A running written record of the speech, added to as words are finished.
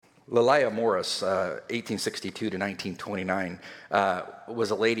Lilia Morris, 1862 to 1929,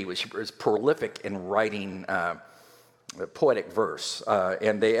 was a lady. She was prolific in writing poetic verse,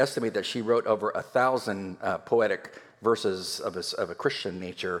 and they estimate that she wrote over 1,000 poetic verses of a Christian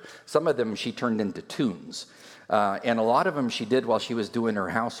nature. Some of them she turned into tunes, and a lot of them she did while she was doing her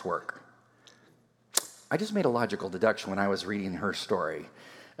housework. I just made a logical deduction when I was reading her story.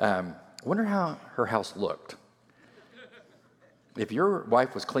 Wonder how her house looked. If your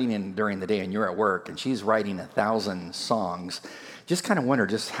wife was cleaning during the day and you're at work and she's writing 1,000 songs, just kind of wonder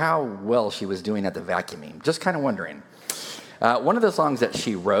just how well she was doing at the vacuuming. Just kind of wondering. One of the songs that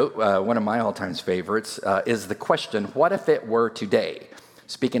she wrote, one of my all-time favorites, is the question, "What if it were today?"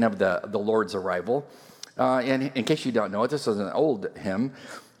 Speaking of the Lord's arrival. And in case you don't know it, this is an old hymn.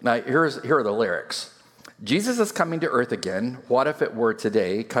 Here are the lyrics. Jesus is coming to earth again. What if it were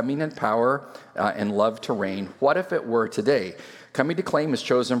today? Coming in power and love to reign. What if it were today? Coming to claim his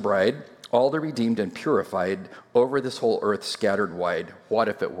chosen bride, all the redeemed and purified, over this whole earth scattered wide. What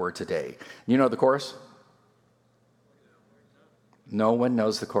if it were today? You know the chorus? No one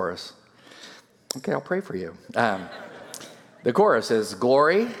knows the chorus. Okay, I'll pray for you. The chorus is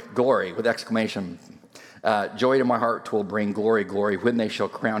glory, glory, with exclamation. Joy to my heart 'twill bring, glory, glory, when they shall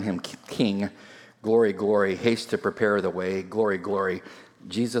crown him king. Glory, glory, haste to prepare the way. Glory, glory,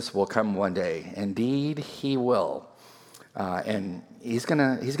 Jesus will come one day. Indeed, he will. And he's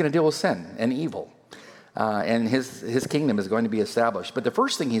gonna deal with sin and evil. And his kingdom is going to be established. But the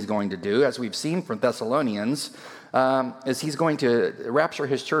first thing he's going to do, as we've seen from Thessalonians, is he's going to rapture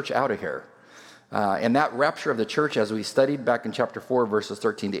his church out of here. And that rapture of the church, as we studied back in chapter 4, verses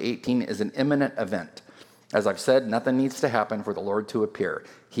 13 to 18, is an imminent event. As I've said, nothing needs to happen for the Lord to appear.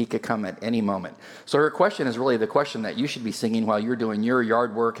 He could come at any moment. So her question is really the question that you should be singing while you're doing your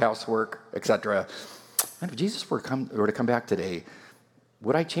yard work, housework, etc. And if Jesus were to come back today,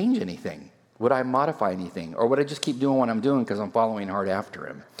 would I change anything? Would I modify anything? Or would I just keep doing what I'm doing because I'm following hard after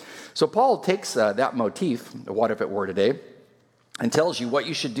him? So Paul takes that motif, what if it were today, and tells you what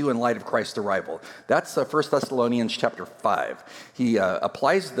you should do in light of Christ's arrival. That's 1 Thessalonians chapter 5. He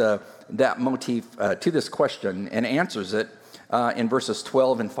applies that motif to this question and answers it in verses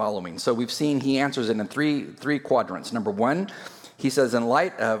 12 and following. So we've seen he answers it in three quadrants. Number one, he says, in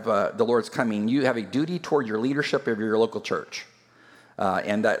light of the Lord's coming, you have a duty toward your leadership of your local church.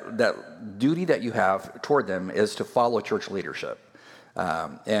 And that duty that you have toward them is to follow church leadership.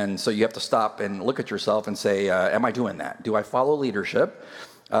 And so you have to stop and look at yourself and say, am I doing that? Do I follow leadership?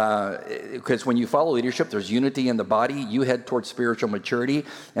 Because when you follow leadership, there's unity in the body. You head towards spiritual maturity.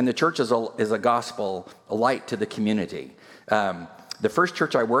 And the church is a gospel, a light to the community. The first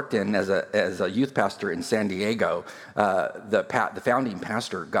church I worked in as a youth pastor in San Diego, the founding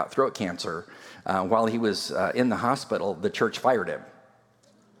pastor got throat cancer. While he was in the hospital, the church fired him.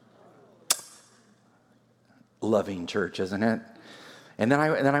 Loving church, isn't it? And then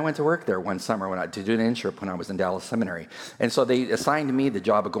I went to work there one summer to do an internship when I was in Dallas Seminary. And so they assigned me the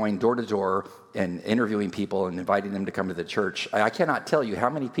job of going door to door and interviewing people and inviting them to come to the church. I cannot tell you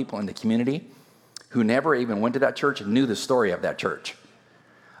how many people in the community who never even went to that church knew the story of that church.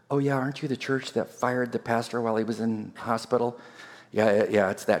 Oh yeah, aren't you the church that fired the pastor while he was in hospital?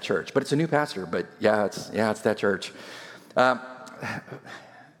 Yeah, it's that church. But it's a new pastor, but it's that church.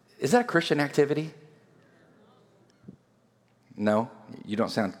 Is that a Christian activity? No, you don't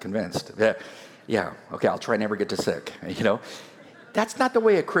sound convinced. Yeah, okay, I'll try never get too sick. That's not the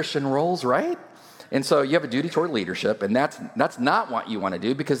way a Christian rolls, right? And so you have a duty toward leadership, and that's not what you want to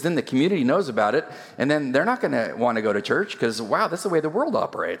do, because then the community knows about it, and then they're not going to want to go to church because, wow, that's the way the world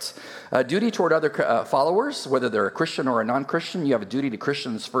operates. Duty toward other followers, whether they're a Christian or a non-Christian, you have a duty to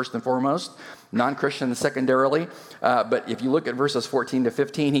Christians first and foremost, non-Christians secondarily. But if you look at verses 14 to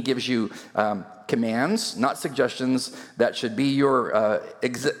 15, he gives you commands, not suggestions, that should be your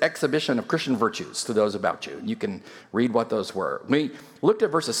exhibition of Christian virtues to those about you. You can read what those were. We looked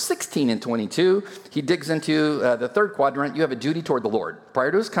at verses 16 and 22. He digs into the third quadrant. You have a duty toward the Lord.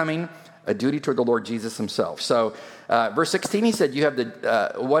 Prior to his coming, a duty toward the Lord Jesus himself. So verse 16, he said you have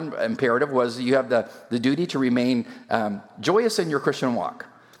the one imperative was you have the duty to remain joyous in your Christian walk.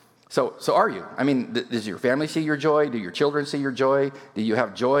 So are you? I mean, does your family see your joy? Do your children see your joy? Do you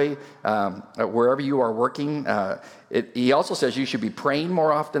have joy wherever you are working? He also says you should be praying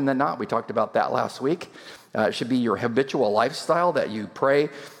more often than not. We talked about that last week. It should be your habitual lifestyle that you pray,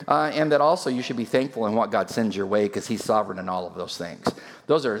 and that also you should be thankful in what God sends your way, because he's sovereign in all of those things.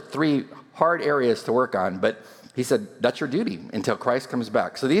 Those are three hard areas to work on, but he said that's your duty until Christ comes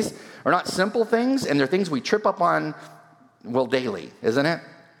back. So these are not simple things, and they're things we trip up on, daily, isn't it?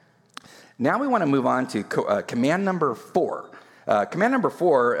 Now we want to move on to command number 4. Command number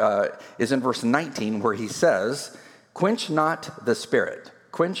 4 is in verse 19 where he says, quench not the Spirit.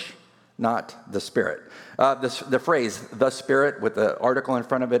 Quench not the Spirit. The phrase, the Spirit, with the article in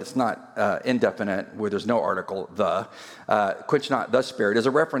front of it, it's not indefinite where there's no article, the. Quench not the Spirit is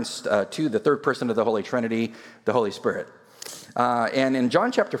a reference to the third person of the Holy Trinity, the Holy Spirit. And in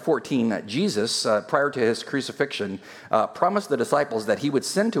John chapter 14, Jesus, prior to his crucifixion, promised the disciples that he would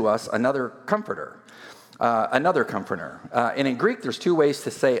send to us another comforter. Another comforter. And in Greek, there's two ways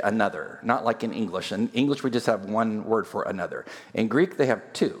to say another, not like in English. In English, we just have one word for another. In Greek, they have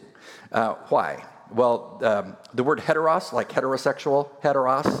two. Why? Well, the word heteros, like heterosexual,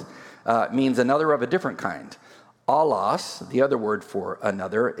 heteros, means another of a different kind. Allos, the other word for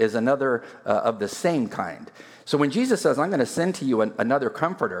another, is another of the same kind. So when Jesus says, I'm going to send to you another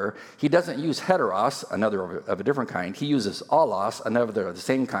comforter, he doesn't use heteros, another of a different kind. He uses allos, another of the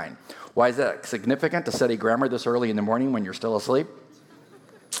same kind. Why is that significant to study grammar this early in the morning when you're still asleep?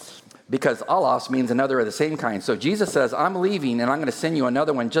 Because allos means another of the same kind. So Jesus says, I'm leaving and I'm going to send you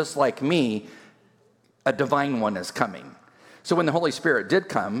another one just like me. A divine one is coming. So when the Holy Spirit did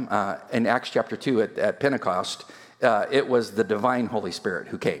come in Acts chapter 2 at Pentecost, it was the divine Holy Spirit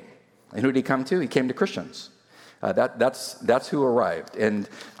who came. And who did he come to? He came to Christians. That's who arrived. And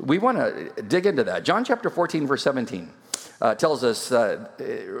we want to dig into that. John chapter 14, verse 17 tells us,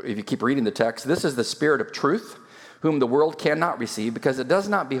 if you keep reading the text, this is the Spirit of truth, whom the world cannot receive because it does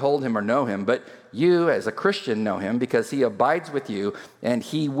not behold him or know him, but you as a Christian know him because he abides with you and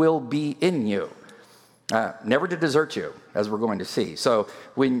he will be in you. Never to desert you, as we're going to see. So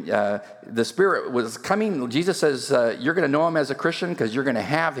when the Spirit was coming, Jesus says, you're going to know him as a Christian because you're going to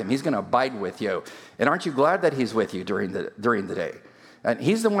have him. He's going to abide with you. And aren't you glad that he's with you during the day? And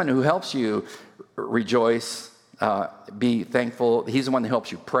he's the one who helps you rejoice, be thankful. He's the one that helps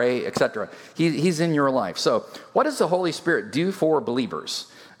you pray, etc. He's in your life. So what does the Holy Spirit do for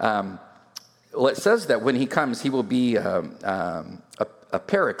believers? Well, it says that when he comes, he will be a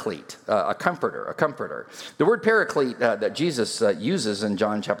paraclete, a comforter. The word paraclete that Jesus uses in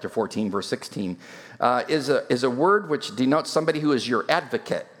John chapter 14, verse 16, is a word which denotes somebody who is your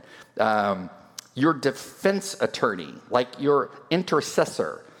advocate, your defense attorney, like your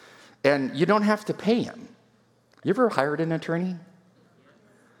intercessor. And you don't have to pay him. You ever hired an attorney?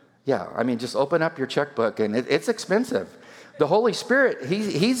 Yeah, I mean, just open up your checkbook, and it's expensive. The Holy Spirit,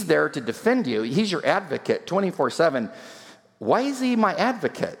 he's there to defend you. He's your advocate 24/7. Why is he my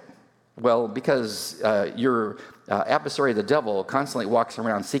advocate? Well, because your adversary, the devil, constantly walks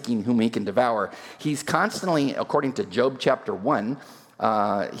around seeking whom he can devour. He's constantly, according to Job chapter 1,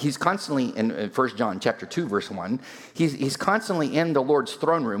 he's constantly in 1 John chapter 2, verse 1, he's constantly in the Lord's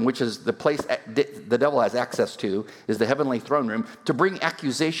throne room, which is the place the devil has access to, is the heavenly throne room, to bring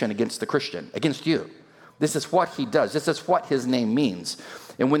accusation against the Christian, against you. This is what he does. This is what his name means.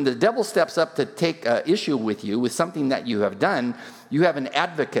 And when the devil steps up to take issue with you, with something that you have done, you have an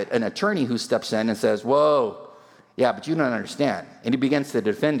advocate, an attorney who steps in and says, whoa, yeah, but you don't understand. And he begins to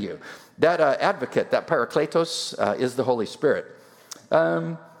defend you. That advocate, that parakletos, is the Holy Spirit.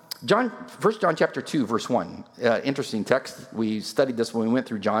 1 John chapter 2, verse 1, interesting text. We studied this when we went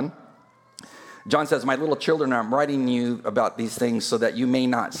through John. John says, my little children, I'm writing you about these things so that you may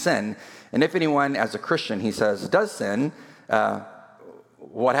not sin. And if anyone, as a Christian, he says, does sin,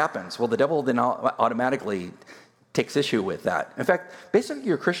 what happens? Well, the devil then automatically takes issue with that. In fact, basically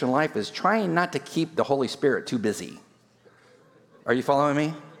your Christian life is trying not to keep the Holy Spirit too busy. Are you following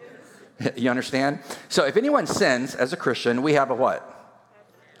me? Yes. You understand? So if anyone sins as a Christian, we have a what?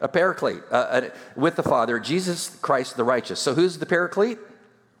 A paraclete with the Father, Jesus Christ the righteous. So who's the paraclete?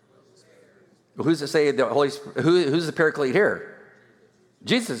 Who's to say the Holy Spirit? Who's the paraclete here?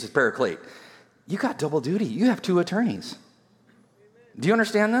 Jesus is paraclete. You got double duty. You have two attorneys. Do you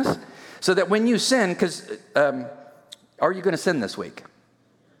understand this? So that when you sin, because are you going to sin this week?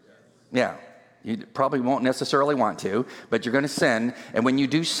 Yeah. You probably won't necessarily want to, but you're going to sin. And when you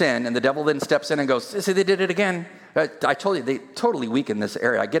do sin, and the devil then steps in and goes, see, they did it again. I told you, they totally weaken this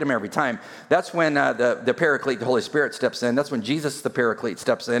area. I get them every time. That's when the paraclete, the Holy Spirit, steps in. That's when Jesus, the paraclete,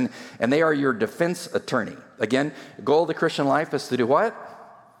 steps in. And they are your defense attorney. Again, the goal of the Christian life is to do what?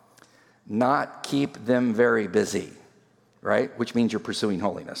 Not keep them very busy, right? Which means you're pursuing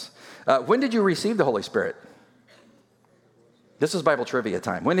holiness. When did you receive the Holy Spirit? This is Bible trivia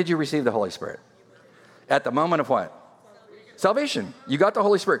time. When did you receive the Holy Spirit? At the moment of what? Salvation. You got the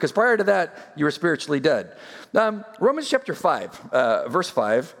Holy Spirit, because prior to that, you were spiritually dead. Romans chapter 5, verse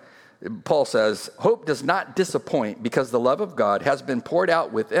 5, Paul says, hope does not disappoint because the love of God has been poured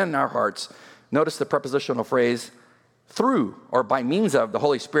out within our hearts. Notice the prepositional phrase, through or by means of the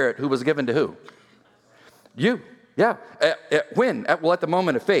Holy Spirit, who was given to who? You. Yeah. When? Well, at the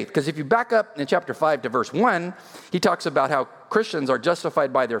moment of faith. Because if you back up in chapter 5 to verse 1, he talks about how Christians are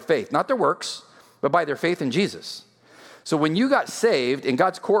justified by their faith, not their works, but by their faith in Jesus. So when you got saved in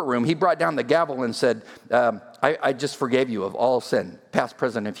God's courtroom, he brought down the gavel and said, I just forgave you of all sin, past,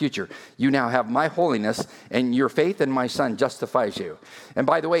 present, and future. You now have my holiness, and your faith in my Son justifies you. And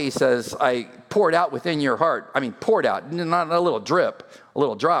by the way, he says, I poured out within your heart. I mean, poured out, not a little drip, a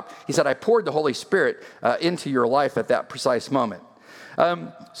little drop. He said, I poured the Holy Spirit into your life at that precise moment.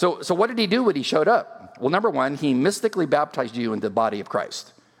 So what did he do when he showed up? Well, number one, he mystically baptized you into the body of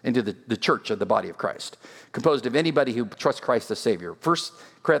Christ, into the church of the body of Christ, composed of anybody who trusts Christ as Savior. 1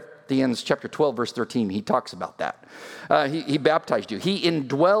 Corinthians chapter 12, verse 13, he talks about that. He baptized you. He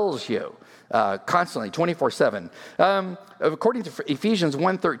indwells you constantly, 24/7. According to Ephesians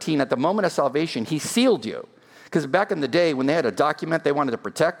 1:13, at the moment of salvation, he sealed you. Because back in the day, when they had a document they wanted to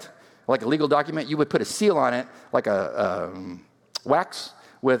protect, like a legal document, you would put a seal on it, like a wax,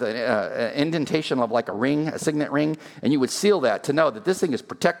 with an indentation of like a ring, a signet ring, and you would seal that to know that this thing is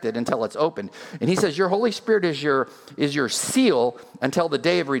protected until it's opened. And he says, your Holy Spirit is your seal until the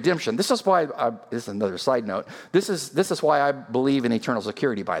day of redemption. This is why, this is another side note, this is why I believe in eternal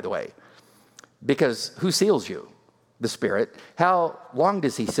security, by the way. Because who seals you? The Spirit. How long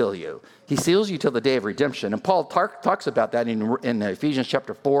does he seal you? He seals you till the day of redemption. And Paul talks about that in Ephesians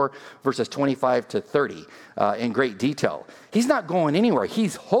chapter 4, verses 25 to 30 in great detail. He's not going anywhere.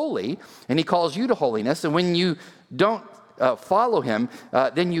 He's holy, and he calls you to holiness. And when you don't follow him,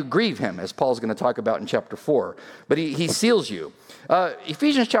 then you grieve him, as Paul's going to talk about in chapter 4. But he seals you.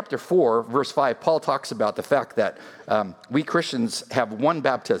 Ephesians chapter 4, verse 5, Paul talks about the fact that we Christians have one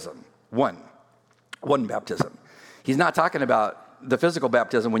baptism. One baptism. He's not talking about the physical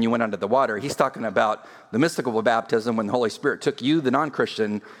baptism when you went under the water. He's talking about the mystical baptism when the Holy Spirit took you, the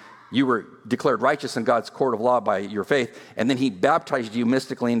non-Christian. You were declared righteous in God's court of law by your faith, and then he baptized you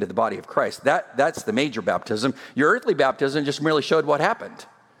mystically into the body of Christ. That's the major baptism. Your earthly baptism just merely showed what happened,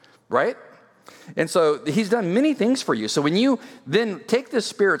 right? And so he's done many things for you. So when you then take the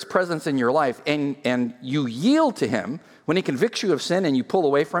Spirit's presence in your life and you yield to him, when he convicts you of sin and you pull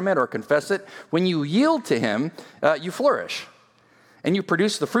away from it or confess it, when you yield to him, you flourish. And you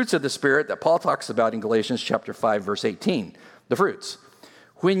produce the fruits of the Spirit that Paul talks about in Galatians chapter 5, verse 18, the fruits.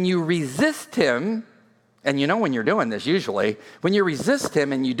 When you resist him, and you know when you're doing this usually, when you resist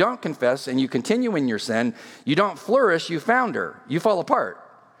him and you don't confess and you continue in your sin, you don't flourish, you founder, you fall apart.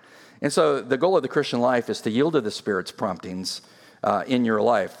 And so the goal of the Christian life is to yield to the Spirit's promptings in your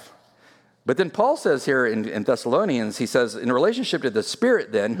life. But then Paul says here in Thessalonians, he says, in relationship to the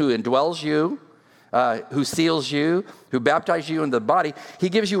Spirit then, who indwells you, who seals you, who baptizes you in the body, he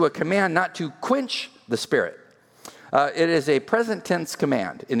gives you a command not to quench the Spirit. It is a present tense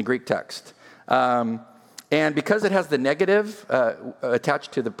command in the Greek text. And because it has the negative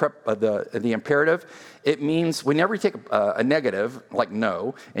attached to the imperative, it means whenever you take a negative, like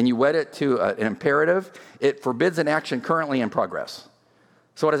no, and you wed it to an imperative, it forbids an action currently in progress.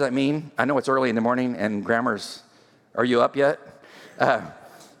 So what does that mean? I know it's early in the morning and grammars, are you up yet?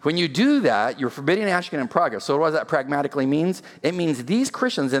 When you do that, you're forbidding action in progress. So what does that pragmatically means? It means these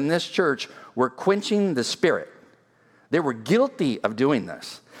Christians in this church were quenching the Spirit. They were guilty of doing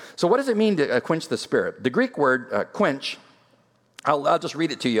this. So what does it mean to quench the Spirit? The Greek word quench, I'll just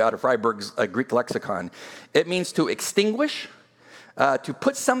read it to you out of Freiberg's Greek lexicon. It means to extinguish, to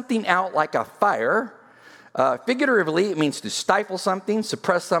put something out like a fire. Figuratively, it means to stifle something,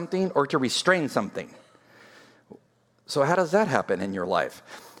 suppress something, or to restrain something. So how does that happen in your life?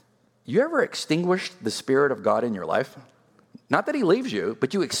 You ever extinguished the Spirit of God in your life? Not that he leaves you,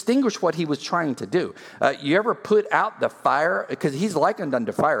 but you extinguish what he was trying to do. You ever put out the fire? Because he's likened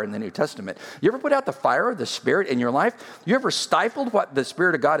unto fire in the New Testament. You ever put out the fire of the Spirit in your life? You ever stifled what the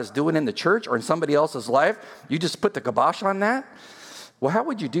Spirit of God is doing in the church or in somebody else's life? You just put the kibosh on that? Well, how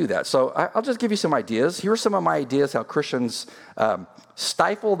would you do that? So I'll just give you some ideas. Here are some of my ideas how Christians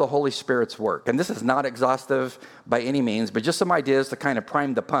stifle the Holy Spirit's work. And this is not exhaustive by any means, but just some ideas to kind of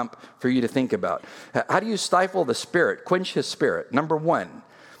prime the pump for you to think about. How do you stifle the Spirit, quench his Spirit? Number one,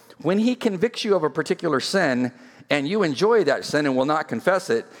 when he convicts you of a particular sin and you enjoy that sin and will not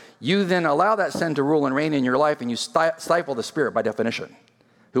confess it, you then allow that sin to rule and reign in your life and you stifle the Spirit by definition,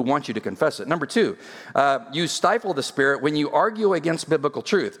 who wants you to confess it. Number two, you stifle the Spirit when you argue against biblical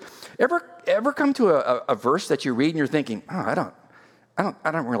truth. Ever come to a verse that you read and you're thinking, oh,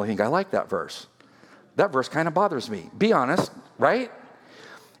 I don't really think I like that verse. That verse kind of bothers me. Be honest, right?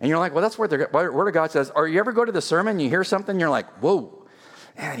 And you're like, well, that's where the Word of God says. Or you ever go to the sermon, you hear something, you're like, whoa,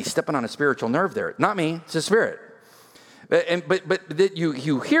 man, he's stepping on a spiritual nerve there. Not me, it's the Spirit. But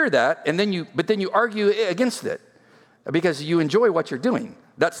you hear that, and then you argue against it. because you enjoy what you're doing.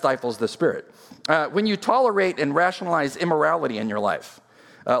 That stifles the Spirit. When you tolerate and rationalize immorality in your life,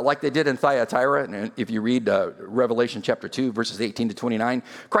 like they did in Thyatira, and if you read Revelation chapter 2, verses 18 to 29,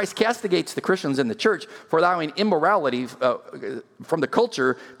 Christ castigates the Christians in the church for allowing immorality from the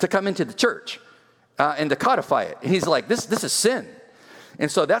culture to come into the church and to codify it. And he's like, this is sin. And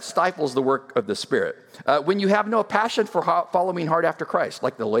so that stifles the work of the Spirit. When you have no passion for following hard after Christ,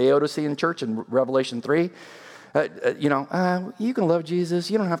 like the Laodicean church in Revelation 3, you can love Jesus,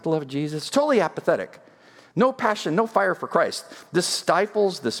 you don't have to love Jesus. Totally apathetic. No passion, no fire for Christ. This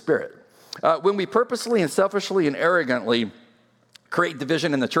stifles the Spirit. When we purposely and selfishly and arrogantly create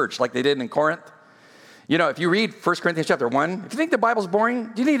division in the church, like they did in Corinth, if you read 1 Corinthians chapter 1, if you think the Bible's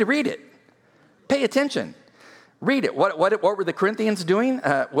boring, you need to read it. Pay attention. Read it. What were the Corinthians doing?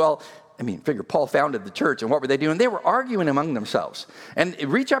 Figure Paul founded the church, and what were they doing? They were arguing among themselves. And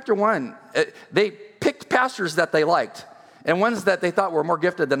read chapter 1. They picked pastors that they liked, and ones that they thought were more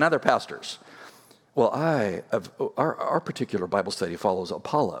gifted than other pastors. Well, our particular Bible study follows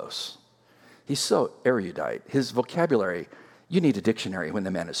Apollos. He's so erudite. His vocabulary, you need a dictionary when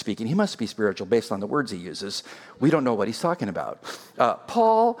the man is speaking. He must be spiritual based on the words he uses. We don't know what he's talking about.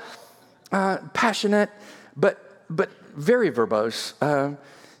 Paul, passionate, but very verbose.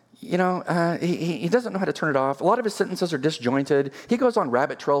 He doesn't know how to turn it off. A lot of his sentences are disjointed. He goes on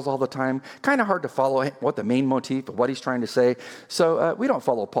rabbit trails all the time. Kind of hard to follow what the main motif of what he's trying to say. So we don't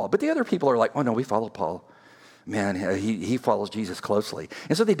follow Paul. But the other people are like, oh, no, we follow Paul. Man, he follows Jesus closely.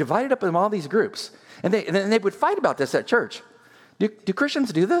 And so they divided up in all these groups. And they would fight about this at church. Do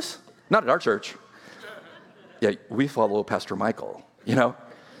Christians do this? Not at our church. Yeah, we follow Pastor Michael,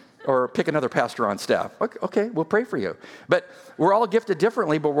 or pick another pastor on staff. Okay, we'll pray for you. But we're all gifted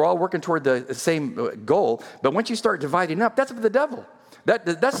differently, but we're all working toward the same goal. But once you start dividing up, that's of the devil.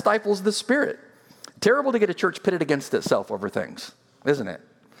 That stifles the Spirit. Terrible to get a church pitted against itself over things, isn't it?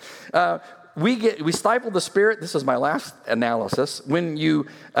 We stifle the Spirit. This is my last analysis. When you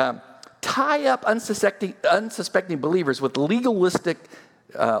tie up unsuspecting believers with legalistic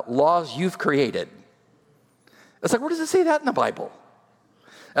laws you've created. It's like, where does it say that in the Bible?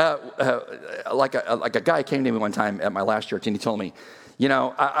 Like a guy came to me one time at my last church, and he told me,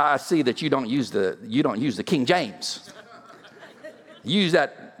 I see that you don't use the King James. You use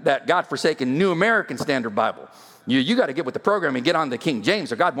that godforsaken New American Standard Bible. You got to get with the program and get on the King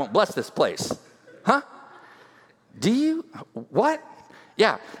James, or God won't bless this place. Huh? Do you? What?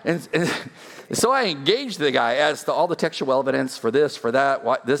 Yeah. And so I engaged the guy as to all the textual evidence for this, for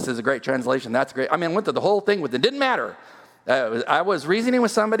that. This is a great translation. That's great. I went through the whole thing with it. Didn't matter. I was reasoning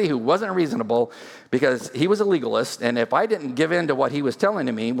with somebody who wasn't reasonable because he was a legalist, and if I didn't give in to what he was telling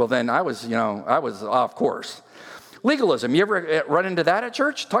to me, well, then I was off course. Legalism, you ever run into that at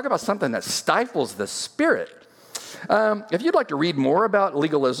church? Talk about something that stifles the Spirit. If you'd like to read more about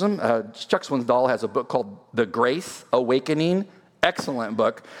legalism, Chuck Swindoll has a book called The Grace Awakening. Excellent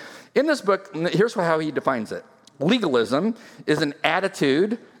book. In this book, here's how he defines it. Legalism is an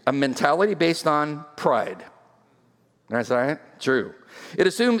attitude, a mentality based on pride. That's right? True. It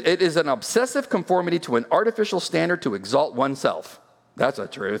assumes it is an obsessive conformity to an artificial standard to exalt oneself. That's a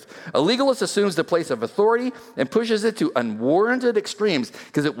truth. A legalist assumes the place of authority and pushes it to unwarranted extremes,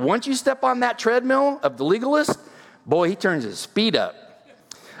 because once you step on that treadmill of the legalist, boy, he turns his speed up.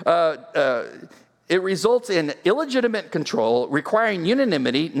 It results in illegitimate control requiring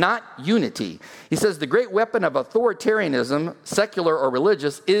unanimity, not unity. He says the great weapon of authoritarianism, secular or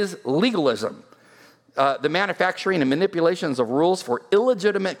religious, is legalism. The manufacturing and manipulations of rules for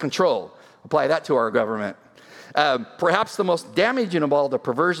illegitimate control. Apply that to our government. Perhaps the most damaging of all the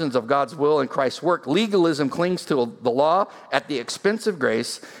perversions of God's will and Christ's work, legalism clings to the law at the expense of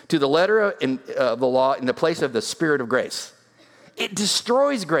grace, to the letter of the law in the place of the Spirit of grace. It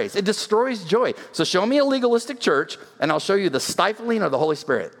destroys grace. It destroys joy. So show me a legalistic church, and I'll show you the stifling of the Holy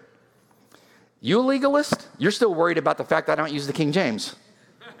Spirit. You a legalist? You're still worried about the fact that I don't use the King James.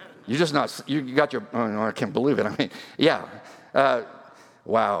 You're just not, you got your, oh no, I can't believe it. Yeah.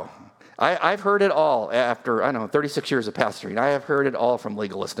 Wow. I've heard it all after, 36 years of pastoring. I have heard it all from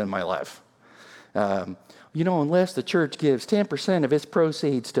legalists in my life. Unless the church gives 10% of its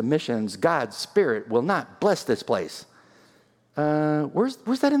proceeds to missions, God's Spirit will not bless this place. Where's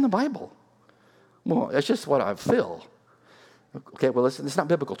that in the Bible? Well, it's just what I feel. Okay, well, it's not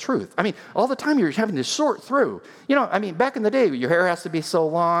biblical truth. All the time you're having to sort through. Back in the day, your hair has to be so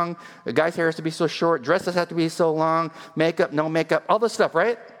long, the guy's hair has to be so short, dresses have to be so long, makeup, no makeup, all this stuff,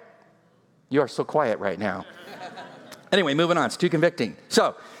 right? You are so quiet right now. Anyway, moving on. It's too convicting.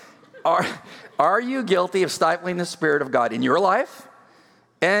 So, are you guilty of stifling the Spirit of God in your life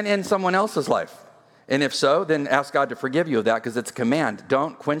and in someone else's life? And if so, then ask God to forgive you of that because it's a command.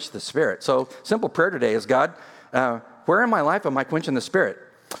 Don't quench the Spirit. So simple prayer today is, God, where in my life am I quenching the Spirit?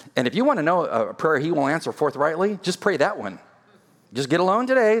 And if you want to know a prayer he will answer forthrightly, just pray that one. Just get alone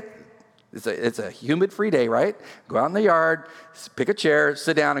today. It's a humid-free day, right? Go out in the yard, pick a chair,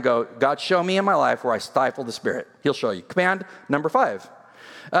 sit down and go, God, show me in my life where I stifle the Spirit. He'll show you. Command number 5.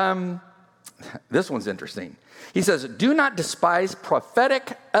 This one's interesting. He says, do not despise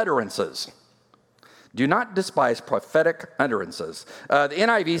prophetic utterances. Do not despise prophetic utterances. The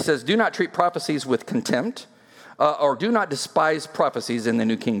NIV says, do not treat prophecies with contempt, or do not despise prophecies in the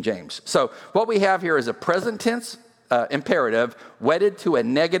New King James. So what we have here is a present tense imperative wedded to a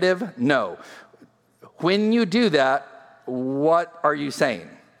negative no. When you do that, what are you saying?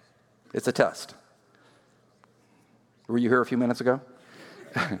 It's a test. Were you here a few minutes ago?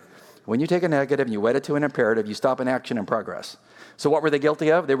 When you take a negative and you wed it to an imperative, you stop an action in progress. So what were they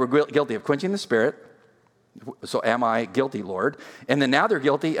guilty of? They were guilty of quenching the Spirit. So am I guilty, Lord? And then now they're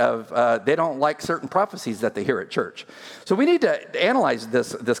guilty of, they don't like certain prophecies that they hear at church. So we need to analyze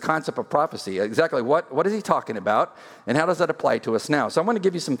this concept of prophecy. Exactly what is he talking about? And how does that apply to us now? So I want to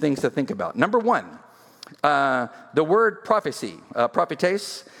give you some things to think about. Number 1, the word prophecy,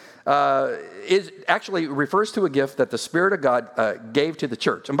 prophetes, is actually refers to a gift that the Spirit of God gave to the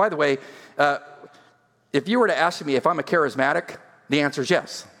church. And by the way, if you were to ask me if I'm a charismatic, the answer is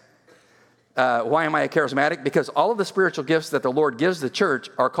yes. Why am I a charismatic? Because all of the spiritual gifts that the Lord gives the church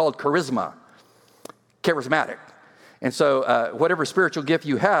are called charismatic. And so whatever spiritual gift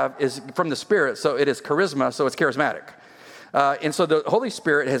you have is from the Spirit, so it is charisma, so it's charismatic. And so the Holy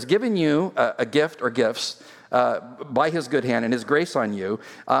Spirit has given you a gift or gifts by his good hand and his grace on you.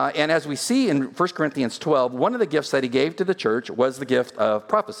 And as we see in 1 Corinthians 12, one of the gifts that he gave to the church was the gift of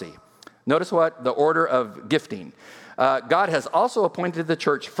prophecy. Notice what? The order of gifting. God has also appointed the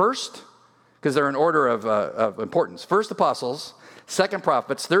church first, because they're in order of importance. First, apostles. Second,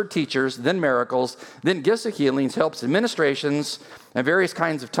 prophets. Third, teachers. Then, miracles. Then, gifts of healings, helps, administrations, and various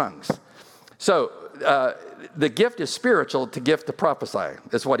kinds of tongues. So, the gift is spiritual to gift to prophesy,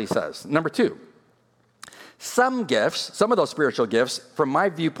 is what he says. Number 2, some gifts, some of those spiritual gifts, from my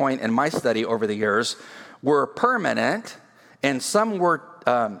viewpoint and my study over the years, were permanent, and some were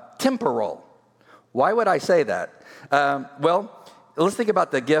temporal. Why would I say that? Well, let's think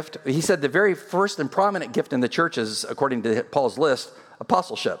about the gift. He said the very first and prominent gift in the church is, according to Paul's list,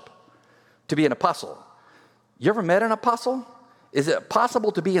 apostleship, to be an apostle. You ever met an apostle? Is it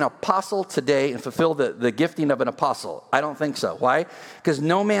possible to be an apostle today and fulfill the gifting of an apostle? I don't think so. Why? Because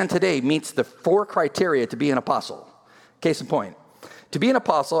no man today meets the 4 criteria to be an apostle. Case in point, to be an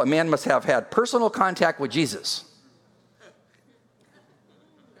apostle, a man must have had personal contact with Jesus.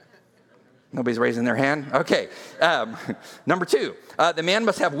 Nobody's raising their hand? Okay. Number 2, the man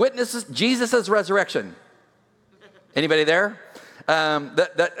must have witnessed Jesus' resurrection. Anybody there?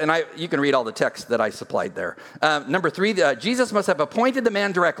 You can read all the text that I supplied there. Number 3, Jesus must have appointed the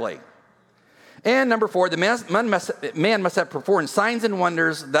man directly. And number 4, the man must have performed signs and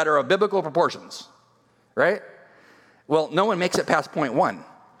wonders that are of biblical proportions. Right? Well, no one makes it past point 1.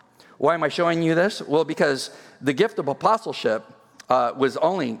 Why am I showing you this? Well, because the gift of apostleship was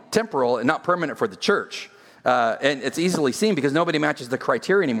only temporal and not permanent for the church. And it's easily seen because nobody matches the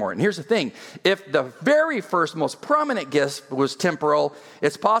criteria anymore. And here's the thing. If the very first, most prominent gift was temporal,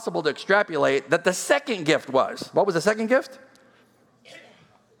 it's possible to extrapolate that the second gift was. What was the second gift?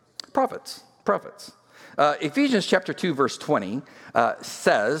 Prophets. Ephesians chapter 2, verse 20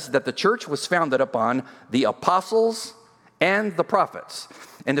 says that the church was founded upon the apostles and the prophets.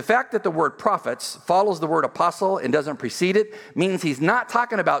 And the fact that the word prophets follows the word apostle and doesn't precede it means he's not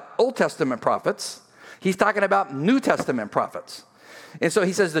talking about Old Testament prophets. He's talking about New Testament prophets. And so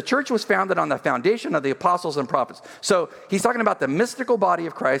he says the church was founded on the foundation of the apostles and prophets. So he's talking about the mystical body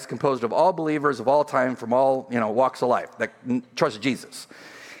of Christ composed of all believers of all time from all walks of life that trust Jesus.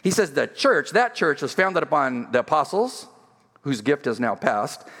 He says that church was founded upon the apostles, whose gift is now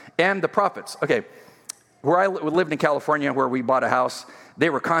passed, and the prophets. Okay, where I lived in California, where we bought a house, they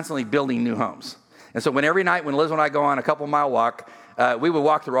were constantly building new homes. And so every night when Liz and I go on a couple-mile walk, we would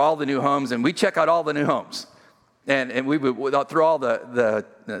walk through all the new homes, and we'd check out all the new homes. And we would through all the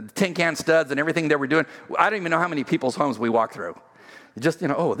tin can studs and everything they were doing. I don't even know how many people's homes we walked through. Just,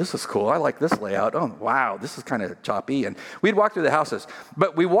 oh, this is cool. I like this layout. Oh, wow, this is kind of choppy. And we'd walk through the houses.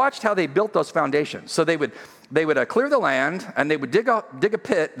 But we watched how they built those foundations. So they would clear the land, and they would dig a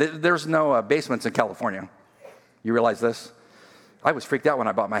pit. There's no basements in California. You realize this? I was freaked out when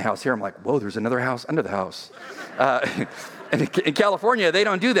I bought my house here. I'm like, whoa, there's another house under the house. And in California, they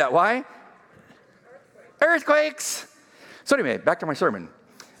don't do that. Why? Earthquakes. So anyway, back to my sermon.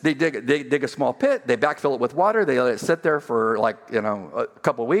 they dig a small pit, they backfill it with water, they let it sit there for a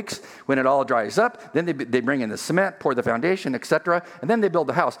couple of weeks. When it all dries up, then they bring in the cement, pour the foundation, etc., and then they build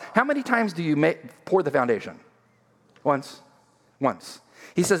the house. How many times do you pour the foundation? Once.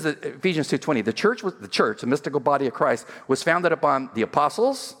 He says that Ephesians 2:20, the church, the mystical body of Christ, was founded upon the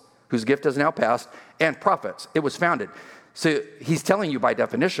apostles, whose gift is now past, and prophets. It was founded. So he's telling you by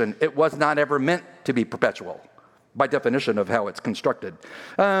definition, it was not ever meant to be perpetual, by definition of how it's constructed.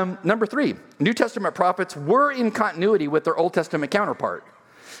 Number 3, New Testament prophets were in continuity with their Old Testament counterpart.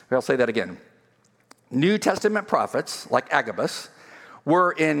 I'll say that again. New Testament prophets, like Agabus,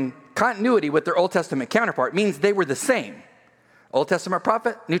 were in continuity with their Old Testament counterpart, means they were the same. Old Testament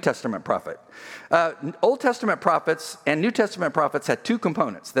prophet, New Testament prophet. Old Testament prophets and New Testament prophets had 2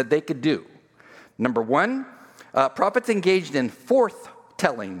 components that they could do. Number 1, prophets engaged in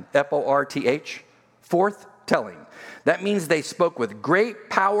forth-telling, F-O-R-T-H, forth-telling. That means they spoke with great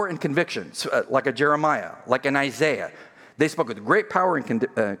power and conviction, like a Jeremiah, like an Isaiah. They spoke with great power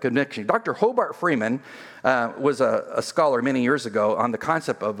and conviction. Dr. Hobart Freeman was a scholar many years ago on the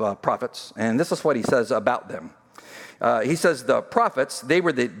concept of prophets, and this is what he says about them. He says the prophets, they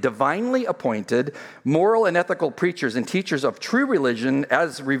were the divinely appointed moral and ethical preachers and teachers of true religion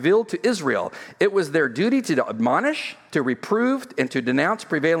as revealed to Israel. It was their duty to admonish, to reprove, and to denounce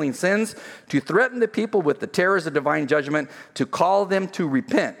prevailing sins, to threaten the people with the terrors of divine judgment, to call them to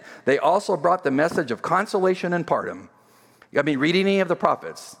repent. They also brought the message of consolation and pardon. Read any of the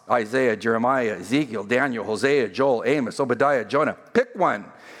prophets, Isaiah, Jeremiah, Ezekiel, Daniel, Hosea, Joel, Amos, Obadiah, Jonah. Pick one.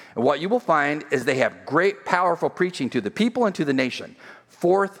 And what you will find is they have great, powerful preaching to the people and to the nation.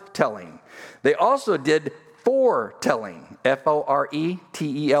 Forth-telling. They also did foretelling.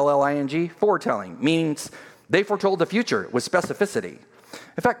 F-O-R-E-T-E-L-L-I-N-G. Foretelling means they foretold the future with specificity.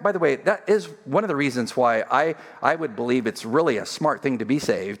 In fact, by the way, that is one of the reasons why I would believe it's really a smart thing to be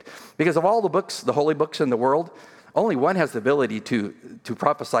saved. Because of all the books, the holy books in the world, only one has the ability to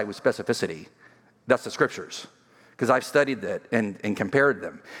prophesy with specificity. That's the Scriptures. Because I've studied that and compared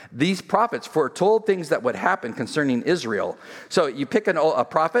them. These prophets foretold things that would happen concerning Israel. So you pick a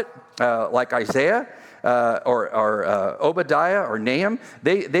prophet like Isaiah or Obadiah or Nahum.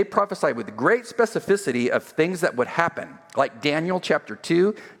 They prophesied with great specificity of things that would happen. Like Daniel chapter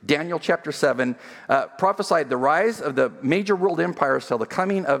 2, Daniel chapter 7, prophesied the rise of the major world empires till the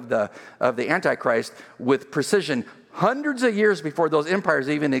coming of the Antichrist with precision hundreds of years before those empires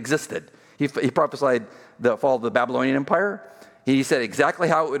even existed. He prophesied the fall of the Babylonian Empire. He said exactly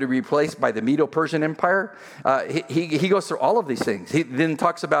how it would be replaced by the Medo-Persian Empire. He goes through all of these things. He then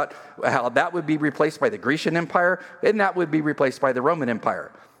talks about how that would be replaced by the Grecian Empire, and that would be replaced by the Roman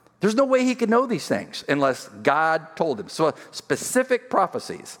Empire. There's no way he could know these things unless God told him. So specific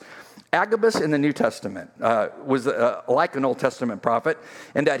prophecies. Agabus in the New Testament was like an Old Testament prophet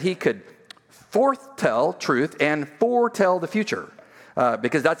in that he could foretell truth and foretell the future.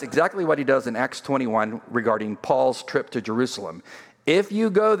 Because that's exactly what he does in Acts 21 regarding Paul's trip to Jerusalem. If you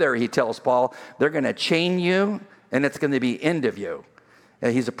go there, he tells Paul, they're going to chain you, and it's going to be end of you.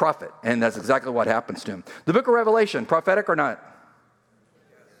 And he's a prophet, and that's exactly what happens to him. The book of Revelation, prophetic or not?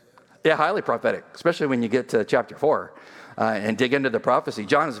 Yeah, highly prophetic, especially when you get to chapter 4 and dig into the prophecy.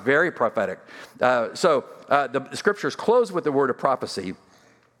 John is very prophetic. So the scriptures close with the word of prophecy.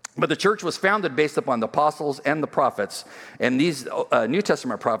 But the church was founded based upon the apostles and the prophets, and these New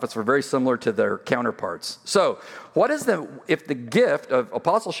Testament prophets were very similar to their counterparts. So, if the gift of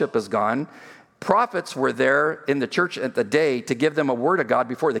apostleship is gone, prophets were there in the church at the day to give them a word of God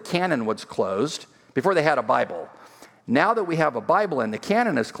before the canon was closed, before they had a Bible. Now that we have a Bible and the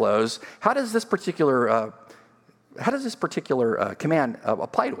canon is closed, how does this particular command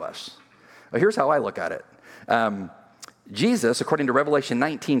apply to us? Well, here's how I look at it. Jesus, according to Revelation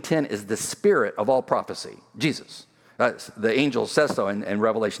 19:10, is the spirit of all prophecy. Jesus. The angel says so in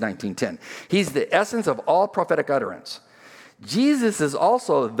Revelation 19:10. He's the essence of all prophetic utterance. Jesus is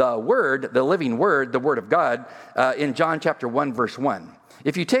also the Word, the living Word, the Word of God, in John chapter 1, verse 1.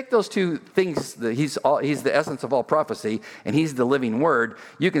 If you take those two things, he's the essence of all prophecy, and he's the living Word,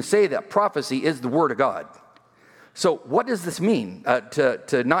 you can say that prophecy is the Word of God. So what does this mean,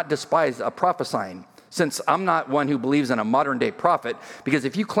 to not despise a prophesying? Since I'm not one who believes in a modern-day prophet, because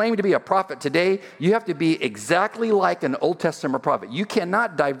if you claim to be a prophet today, you have to be exactly like an Old Testament prophet. You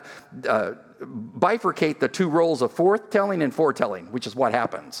cannot bifurcate the two roles of forthtelling and foretelling, which is what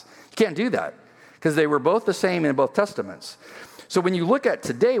happens. You can't do that, because they were both the same in both testaments. So when you look at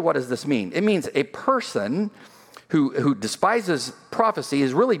today, what does this mean? It means a person who despises prophecy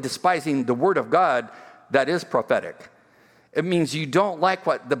is really despising the Word of God that is prophetic. It means you don't like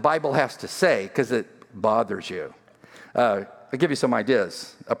what the Bible has to say because it bothers you. I'll give you some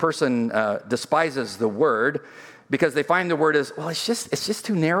ideas. A person despises the word because they find the word is, well, it's just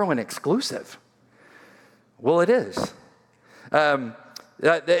too narrow and exclusive. Well, it is.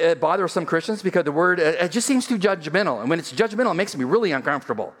 It bothers some Christians because the word, it just seems too judgmental. And when it's judgmental, it makes me really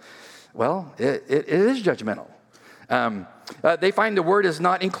uncomfortable. Well, it is judgmental. They find the word is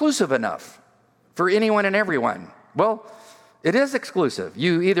not inclusive enough for anyone and everyone. Well, it is exclusive.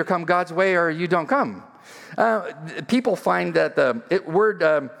 You either come God's way or you don't come. People find that the word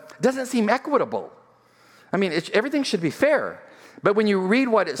doesn't seem equitable. I mean, everything should be fair. But when you read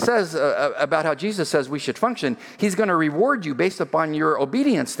what it says about how Jesus says we should function, he's going to reward you based upon your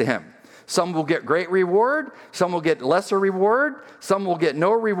obedience to him. Some will get great reward, some will get lesser reward, some will get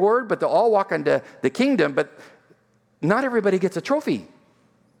no reward, but they'll all walk into the kingdom, but not everybody gets a trophy.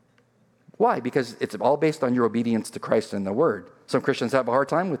 Why? Because it's all based on your obedience to Christ and the Word. Some Christians have a hard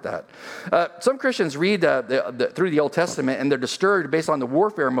time with that. Some Christians read through the Old Testament and they're disturbed based on the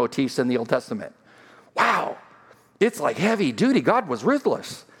warfare motifs in the Old Testament. Wow, it's like heavy duty. God was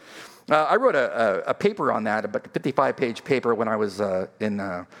ruthless. I wrote a paper on that, about a 55-page paper when I was I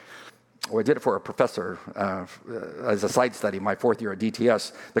did it for a professor as a side study, my fourth year at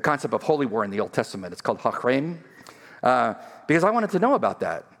DTS, the concept of holy war in the Old Testament. It's called Hachrem, because I wanted to know about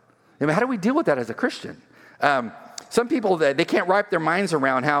that. I mean, how do we deal with that as a Christian? Some people, they can't wrap their minds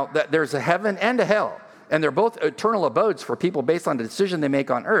around how that there's a heaven and a hell, and they're both eternal abodes for people based on the decision they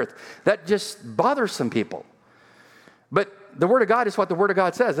make on earth. That just bothers some people. But the Word of God is what the Word of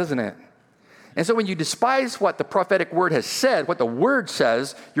God says, isn't it? And so when you despise what the prophetic word has said, what the Word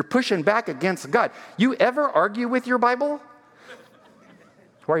says, you're pushing back against God. You ever argue with your Bible?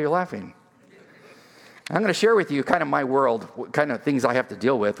 Why are you laughing? I'm going to share with you kind of my world, what kind of things I have to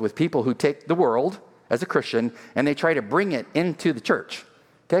deal with people who take the world as a Christian and they try to bring it into the church.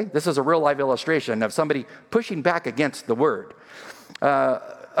 Okay? This is a real live illustration of somebody pushing back against the word.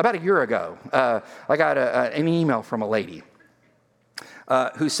 About a year ago, I got an email from a lady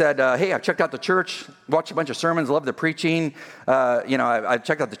who said, hey, I've checked out the church, watched a bunch of sermons, love the preaching. I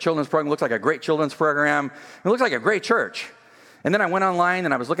checked out the children's program. It looks like a great children's program. It looks like a great church. And then I went online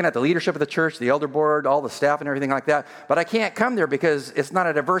and I was looking at the leadership of the church, the elder board, all the staff and everything like that. But I can't come there because it's not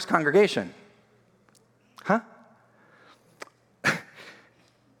a diverse congregation. Huh?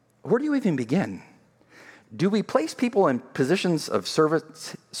 Where do you even begin? Do we place people in positions of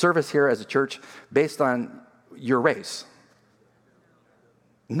service here as a church based on your race?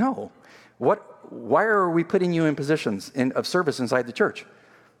 No. Why are we putting you in positions of service inside the church?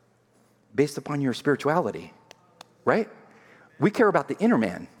 Based upon your spirituality, right? We care about the inner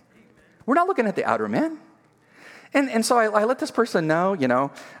man. We're not looking at the outer man. And so I let this person know,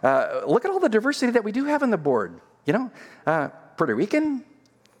 look at all the diversity that we do have on the board. Puerto Rican,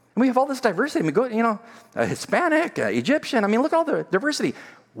 and we have all this diversity. We go, Hispanic, Egyptian. I mean, look at all the diversity.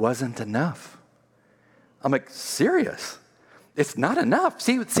 Wasn't enough. I'm like, serious? It's not enough.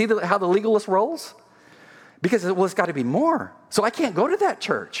 See how the legalist rolls? Because it's got to be more. So I can't go to that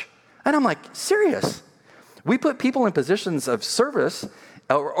church. And I'm like, serious? We put people in positions of service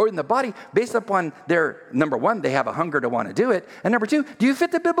or in the body based upon their, number one, they have a hunger to want to do it. And number two, do you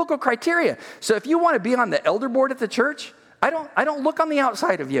fit the biblical criteria? So if you want to be on the elder board at the church, I don't look on the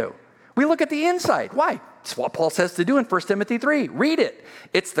outside of you. We look at the inside. Why? It's what Paul says to do in 1 Timothy 3. Read it.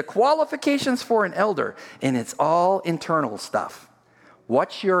 It's the qualifications for an elder, and it's all internal stuff.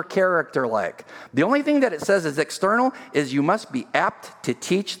 What's your character like? The only thing that it says is external is you must be apt to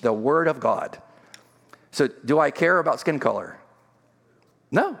teach the word of God. So do I care about skin color?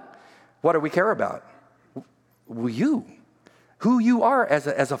 No. What do we care about? Who you are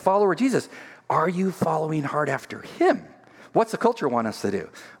as a follower of Jesus. Are you following hard after him? What's the culture want us to do?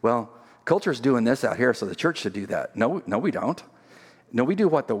 Well, culture's doing this out here, so the church should do that. No, we don't. No, we do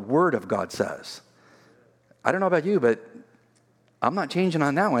what the Word of God says. I don't know about you, but I'm not changing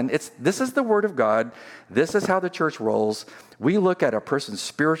on that one. This is the Word of God. This is how the church rolls. We look at a person's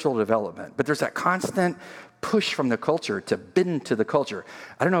spiritual development, but there's that constant push from the culture to bend to the culture.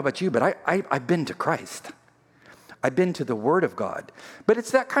 I don't know about you, but I've been to Christ. I've been to the Word of God. But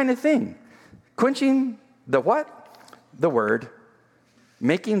it's that kind of thing. Quenching the what? The Word.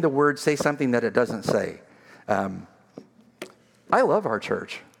 Making the Word say something that it doesn't say. I love our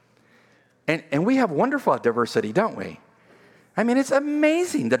church. And we have wonderful diversity, don't we? I mean, it's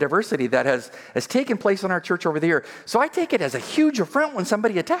amazing the diversity that has taken place in our church over the year. So I take it as a huge affront when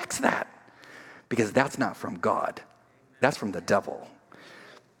somebody attacks that. Because that's not from God. That's from the devil.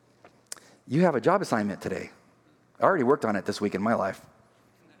 You have a job assignment today. I already worked on it this week in my life.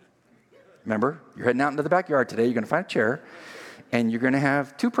 Remember, you're heading out into the backyard today. You're going to find a chair, and you're going to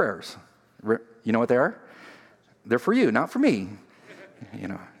have two prayers. You know what they are? They're for you, not for me.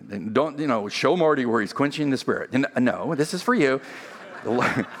 Don't, show Marty where he's quenching the Spirit. No, this is for you.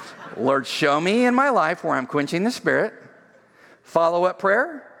 Lord, show me in my life where I'm quenching the Spirit. Follow-up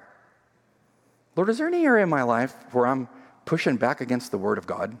prayer. Lord, is there any area in my life where I'm pushing back against the Word of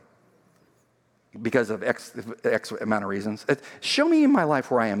God because of X amount of reasons? Show me in my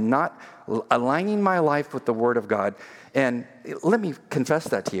life where I am not aligning my life with the Word of God, and let me confess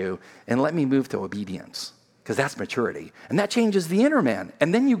that to you, and let me move to obedience, because that's maturity, and that changes the inner man,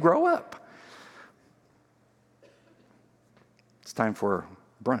 and then you grow up. It's time for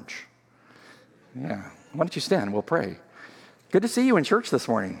brunch. Yeah, why don't you stand? We'll pray. Good to see you in church this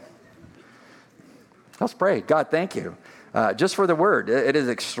morning. Let's pray. God, thank you. Just for the word. It is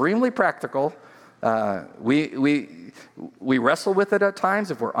extremely practical. We wrestle with it at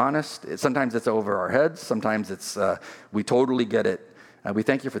times, if we're honest. Sometimes it's over our heads. Sometimes it's we totally get it. We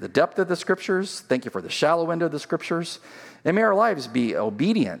thank you for the depth of the Scriptures. Thank you for the shallow end of the Scriptures. And may our lives be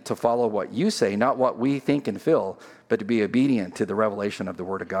obedient to follow what you say, not what we think and feel, but to be obedient to the revelation of the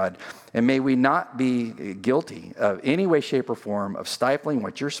Word of God. And may we not be guilty of any way, shape, or form of stifling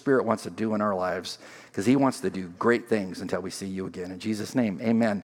what your Spirit wants to do in our lives, because he wants to do great things until we see you again. In Jesus' name, amen.